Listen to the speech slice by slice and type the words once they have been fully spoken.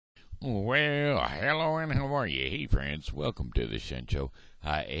Well, hello and how are you? Hey, friends, welcome to the Shen Show.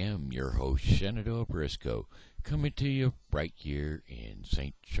 I am your host, Shenandoah Briscoe, coming to you right here in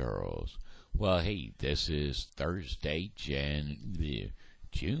St. Charles. Well, hey, this is Thursday, June the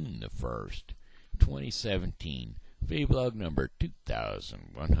 1st, 2017, vlog number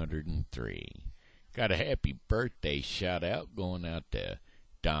 2103. Got a happy birthday shout out going out to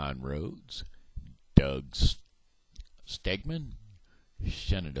Don Rhodes, Doug Stageman,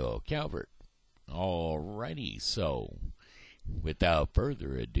 Shenandoah, Calvert. Alrighty, so without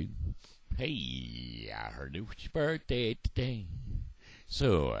further ado, hey, I heard it was your birthday today.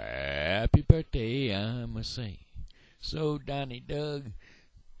 So happy birthday, I must say. So Donnie, Doug,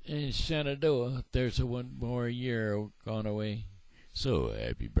 and Shenandoah, there's a one more year gone away. So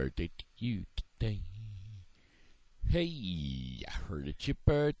happy birthday to you today. Hey, I heard it's your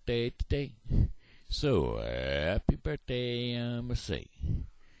birthday today. So happy birthday, I must say.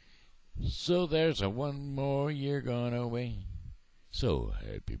 So there's a one more year gone away. So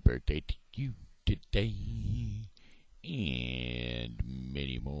happy birthday to you today. And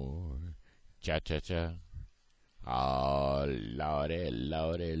many more. Cha-cha-cha. Oh, lordy,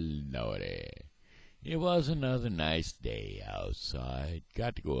 lordy, lordy. It was another nice day outside.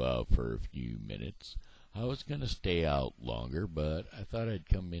 Got to go out for a few minutes. I was going to stay out longer, but I thought I'd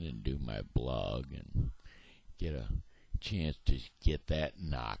come in and do my blog and get a chance to get that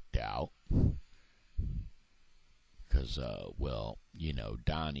knocked out. Because, well, you know,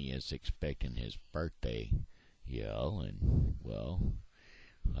 Donnie is expecting his birthday, and, well,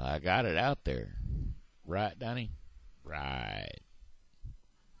 I got it out there. Right, Donnie? Right.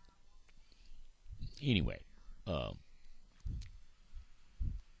 Anyway,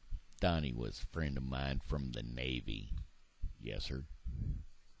 Donnie was a friend of mine from the Navy. Yes, sir.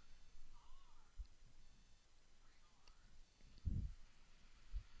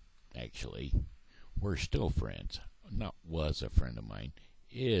 Actually, we're still friends. Not was a friend of mine.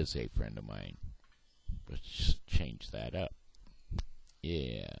 Is a friend of mine. Let's just change that up.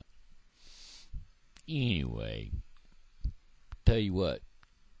 Yeah. Anyway, tell you what.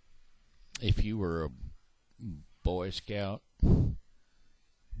 If you were a Boy Scout,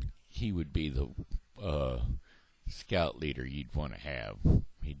 he would be the scout leader you'd want to have.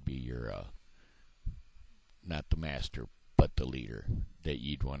 He'd be your, not the master, but the leader that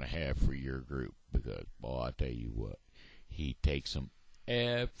you'd want to have for your group. Because, boy, I tell you what, he takes them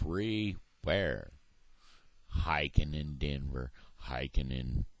everywhere. Hiking in Denver, hiking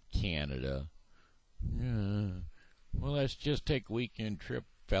in Canada. Well, let's just take a weekend trip,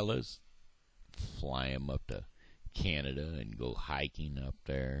 fellas. Fly them up to Canada and go hiking up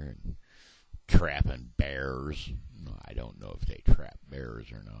there and trapping bears. I don't know if they trap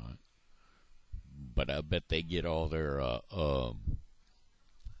bears or not, but I bet they get all their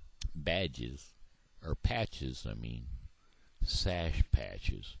badges or patches. I mean, sash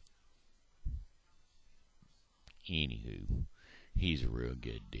patches. Anywho, he's a real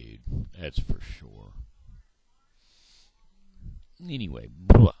good dude. That's for sure. Anyway,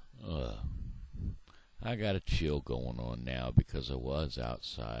 I got a chill going on now because I was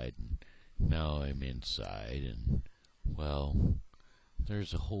outside and now I'm inside, and, well,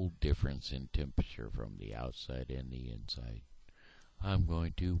 there's a whole difference in temperature from the outside and the inside. I'm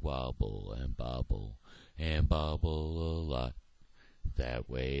going to wobble and bobble a lot. That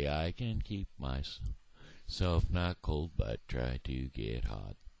way I can keep myself not cold but try to get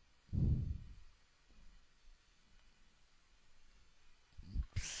hot.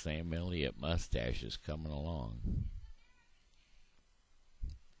 Sam Elliott mustache is coming along.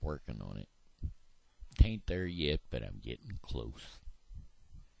 Working on it. Tain't there yet, but I'm getting close.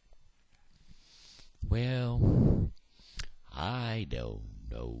 Well, I don't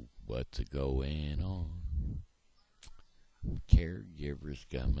know what's a-going on. Caregivers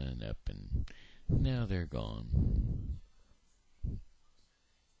coming up and now they're gone.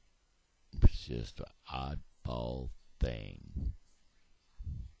 It's just an oddball thing.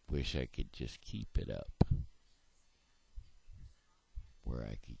 Wish I could just keep it up, where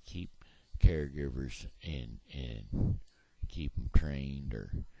I could keep caregivers and keep them trained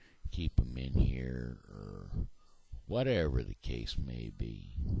or keep them in here or whatever the case may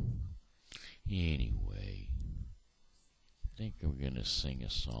be. Anyway, I think I'm going to sing a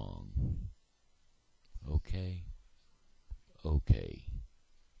song. Okay? Okay.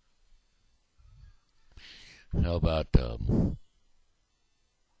 How about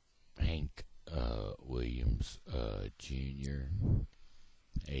Hank Williams Jr.,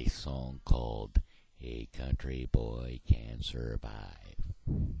 a song called A Country Boy Can Survive.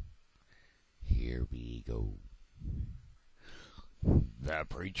 Here we go. The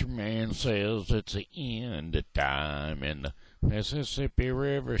preacher man says it's the end of time, and the Mississippi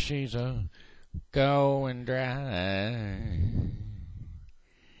River, she's a going dry.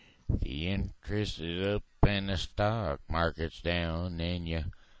 The interest is up and the stock market's down, and you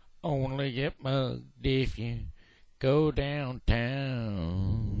only get mugged if you go downtown.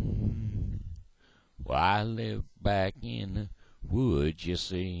 Well, I live back in the woods, you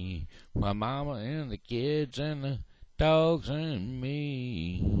see, my mama and the kids and the dogs and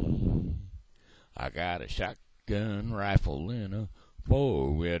me. I got a shotgun rifle and a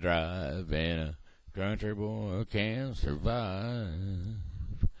four-wheel drive, and a country boy can survive.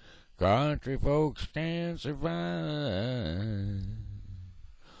 Country folks can survive.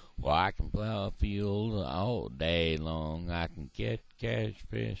 Well, I can plow a field all day long. I can catch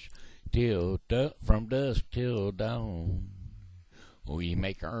fish from dusk till dawn. We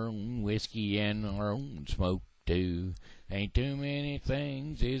make our own whiskey and our own smoke too. Ain't too many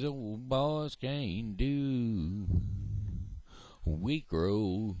things these old boys can't do. We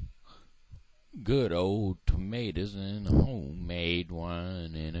grow good old tomatoes and homemade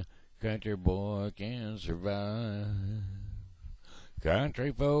wine, and a country boy can survive.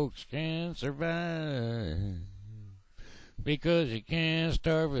 Country folks can survive. Because you can't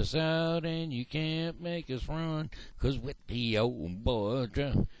starve us out and you can't make us run. 'Cause with the old boy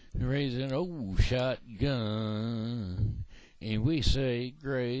raise an old shotgun, and we say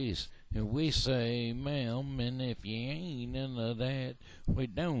grace, and we say ma'am, and if you ain't into that, we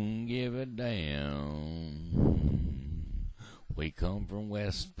don't give a damn. We come from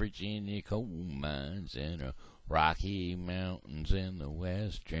West Virginia coal mines and the Rocky Mountains in the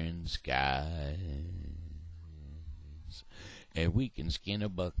western skies. And we can skin a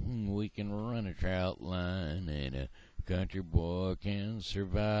buck, and we can run a trout line, and a country boy can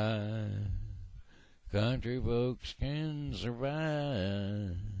survive. Country folks can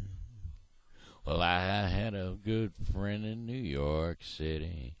survive. Well, I had a good friend in New York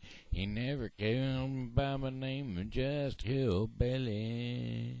City. He never came by my name of just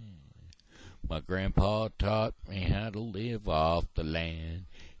Hillbilly. My grandpa taught me how to live off the land,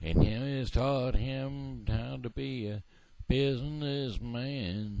 and he has taught him how to be a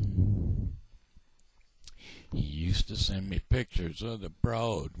businessman. He used to send me pictures of the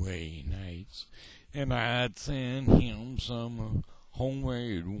Broadway nights, and I'd send him some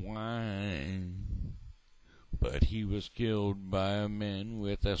homemade wine. But he was killed by a man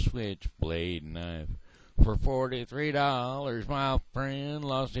with a switchblade knife. For $43, my friend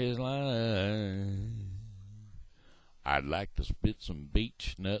lost his life. I'd like to spit some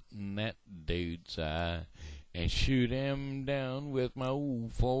beech nut in that dude's eye and shoot him down with my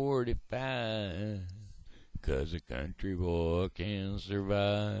old 45. 'Cause a country boy can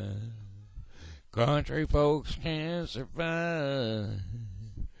survive. Country folks can survive.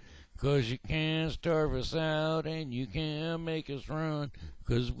 'Cause you can't starve us out and you can't make us run.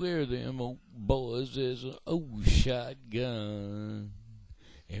 'Cause we're them old boys as an old shotgun.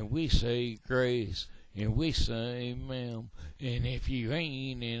 And we say grace, and we say ma'am, and if you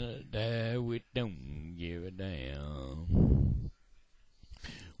ain't in a die, we don't give a damn.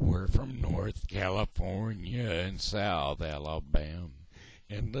 We're from North California and South Alabama,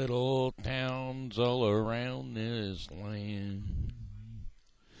 and little towns all around this land.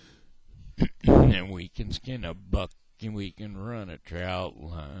 And we can skin a buck, and we can run a trout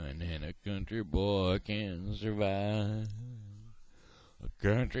line, and a country boy can survive.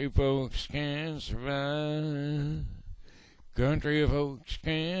 Country folks can survive. Country folks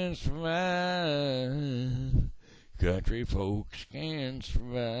can survive. Country folks can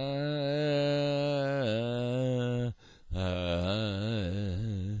survive.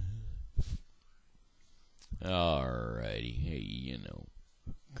 Alrighty, hey,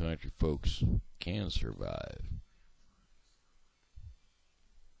 country folks can survive.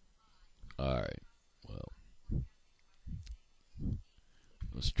 Alright, well,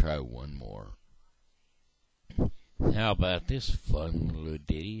 let's try one more. How about this fun little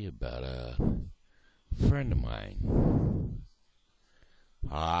ditty about a friend of mine?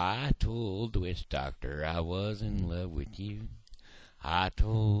 I told the witch doctor I was in love with you. I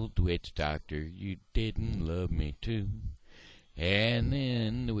told the witch doctor you didn't love me too. And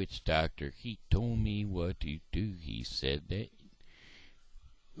then the witch doctor, he told me what to do. He said that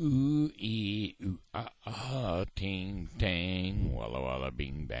ooh, ee, ooh, ah, ah, ting, tang, walla, walla,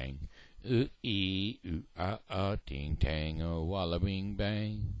 bing, bang. Ooh, ee, ooh, ah, ah, ting, tang, oh, walla, bing,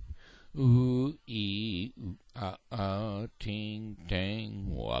 bang. Ooh, ee, ooh, ah, ah, ting,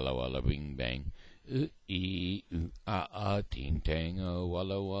 tang, walla, walla, bing, bang. Ooh, ee, ooh, ah, ah, ting, tang, oh,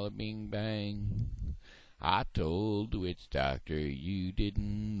 walla, walla, bing, bang. I told the witch doctor you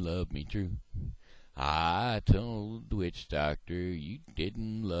didn't love me true. I told the witch doctor you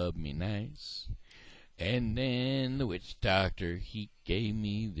didn't love me nice. And then the witch doctor, he gave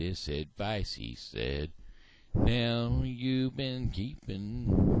me this advice. He said, now you've been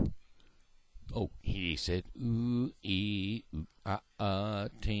keeping... Oh, he said, ooh, ee, ooh, ah,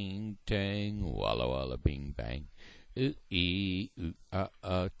 ting, tang, walla, walla, bing, bang. Ooh, ee, ooh,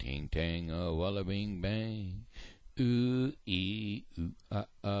 ah, ting, tang, walla, bing, bang. Ooh, ee, ooh,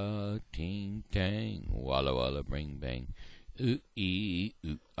 ah, ting, tang, walla, walla, bing, bang. Ooh, ee,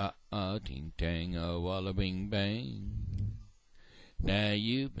 ooh, ah, ting, tang, walla, bing, bang. Now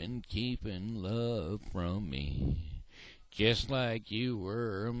you've been keeping love from me, just like you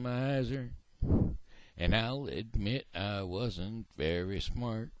were a miser. And I'll admit I wasn't very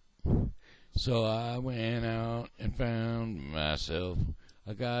smart. So I went out and found myself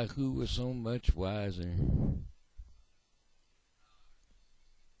a guy who was so much wiser.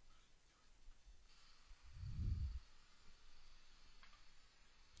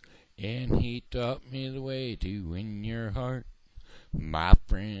 And he taught me the way to win your heart. My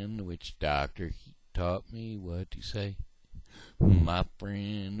friend, the witch doctor, he taught me what to say. My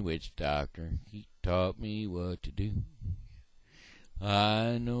friend, the witch doctor, he taught me what to do.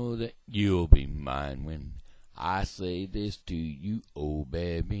 I know that you'll be mine when I say this to you, oh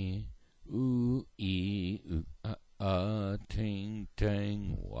baby. Ooh, ee, ooh, ting,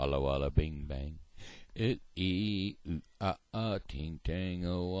 tang, walla, walla, bing, bang. Ooh, ee, ooh, ting, tang,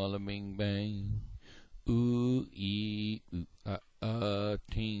 walla, bing, bang. Ooh, ee, ooh,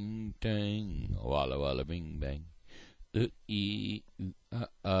 ting, tang, walla, walla, bing, bang. Ooh, ee,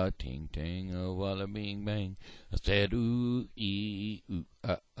 ooh, ting, tang, walla, bing, bang. I said, ooh, ee,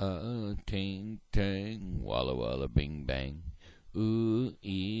 ooh, ting, tang, walla, walla, bing, bang. Ooh,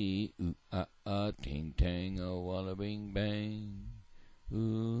 ee, ooh, ting, tang, walla, bing, bang.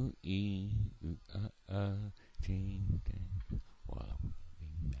 Ooh, ee, ooh, ting, tang, walla,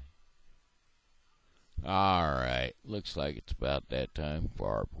 bing, bang. All right, looks like it's about that time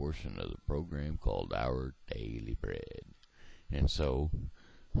for our portion of the program called Our Daily Bread. And so,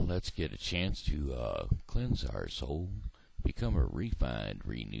 let's get a chance to cleanse our soul, become a refined,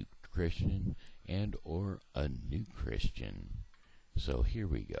 renewed Christian, and or a new Christian. So here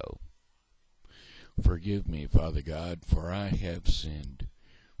we go. Forgive me, Father God, for I have sinned.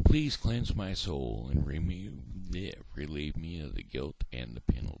 Please cleanse my soul and relieve me of the guilt and the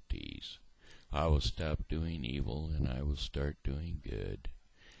penalties. I will stop doing evil and I will start doing good.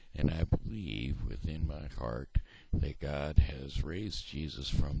 And I believe within my heart that God has raised Jesus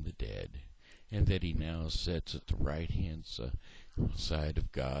from the dead, and that he now sits at the right hand side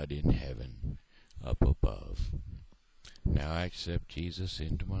of God in heaven, up above. Now I accept Jesus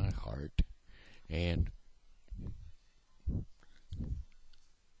into my heart, and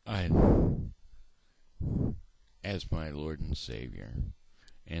as my Lord and Savior.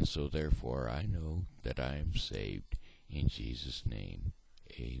 And so therefore I know that I am saved in Jesus' name.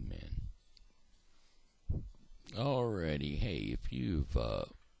 Amen. Alrighty, hey, if you've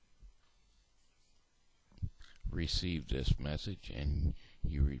received this message and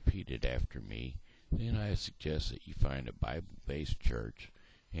you repeat it after me, then I suggest that you find a Bible-based church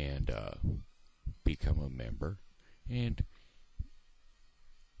and become a member. And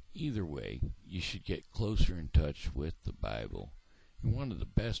either way, you should get closer in touch with the Bible. And one of the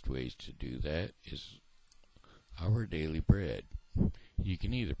best ways to do that is Our Daily Bread. You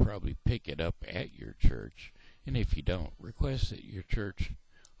can either probably pick it up at your church, and if you don't, request that your church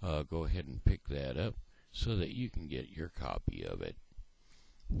go ahead and pick that up so that you can get your copy of it.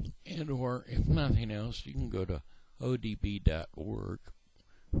 And or, if nothing else, you can go to odb.org,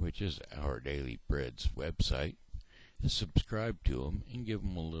 which is Our Daily Bread's website, and subscribe to them and give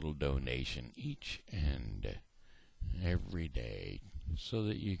them a little donation each and every day so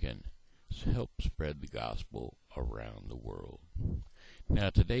that you can help spread the gospel around the world. Now,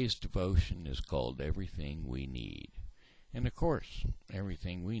 today's devotion is called Everything We Need. And of course,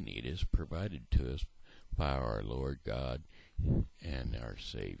 everything we need is provided to us by our Lord God and our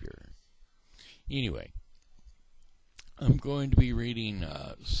Savior. Anyway, I'm going to be reading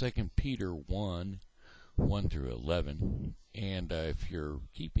 2 Peter 1 through 11. And if you're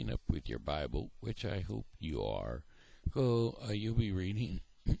keeping up with your Bible, which I hope you are, you'll be reading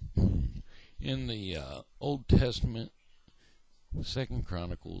in the Old Testament, 2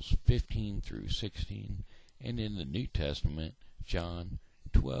 Chronicles 15 through 16, and in the New Testament, John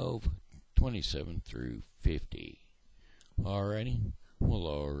 12:27 through 50. Alrighty? Well,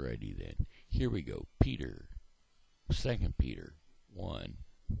 alrighty then. Here we go. 2 Peter 1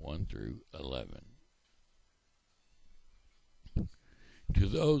 through 11. To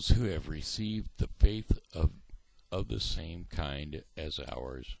those who have received the faith of the same kind as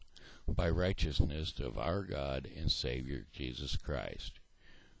ours, by righteousness of our God and Savior Jesus Christ,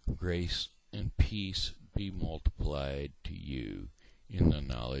 grace and peace be multiplied to you in the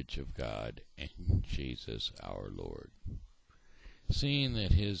knowledge of God and Jesus our Lord. Seeing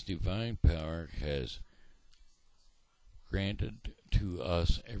that his divine power has granted to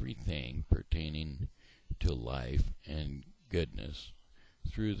us everything pertaining to life and goodness,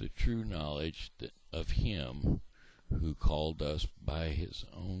 through the true knowledge of him who called us by his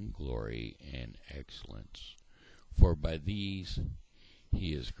own glory and excellence. For by these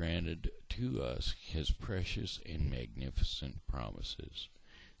he has granted to us his precious and magnificent promises,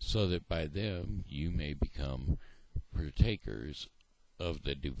 so that by them you may become partakers of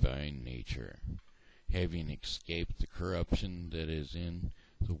the divine nature, having escaped the corruption that is in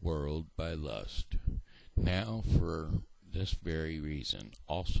the world by lust. Now for this very reason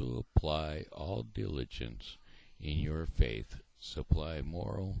also apply all diligence in your faith, supply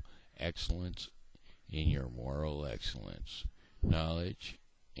moral excellence in your moral excellence, knowledge,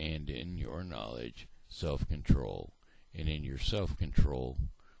 and in your knowledge self-control, and in your self-control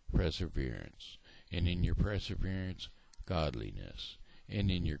perseverance, and in your perseverance godliness, and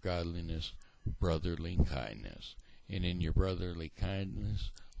in your godliness brotherly kindness, and in your brotherly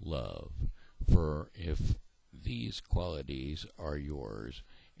kindness love. For if these qualities are yours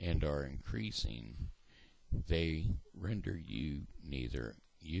and are increasing, they render you neither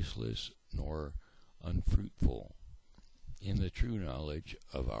useless nor unfruitful in the true knowledge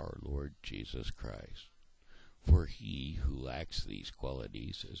of our Lord Jesus Christ. For he who lacks these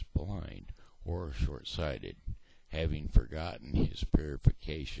qualities is blind or short-sighted, having forgotten his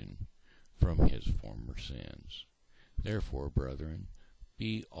purification from his former sins. Therefore, brethren,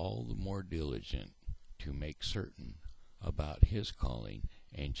 be all the more diligent to make certain about his calling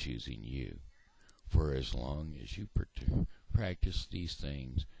and choosing you. For as long as you practice these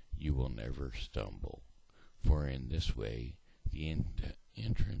things, you will never stumble. For in this way, the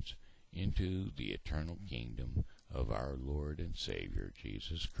entrance into the eternal kingdom of our Lord and Savior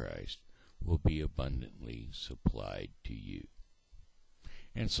Jesus Christ will be abundantly supplied to you.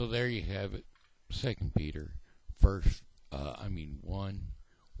 And so there you have it, 2 Peter, 1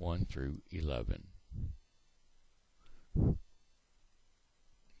 through 11.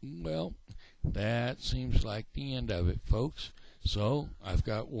 Well, that seems like the end of it, folks. So I've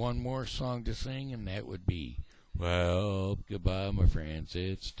got one more song to sing, and that would be, well, goodbye, my friends,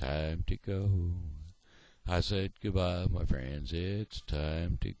 it's time to go. I said goodbye, my friends, it's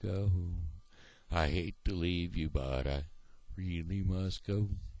time to go. I hate to leave you, but I really must go.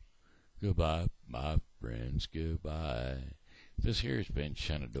 Goodbye, my friends, goodbye. This here has been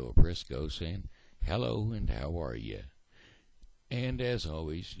Shenandoah Briscoe saying hello and how are you? And as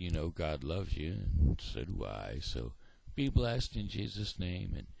always, you know God loves you, and so do I. So be blessed in Jesus'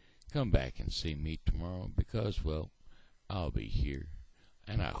 name, and come back and see me tomorrow because, well, I'll be here,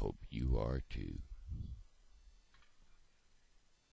 and I hope you are too.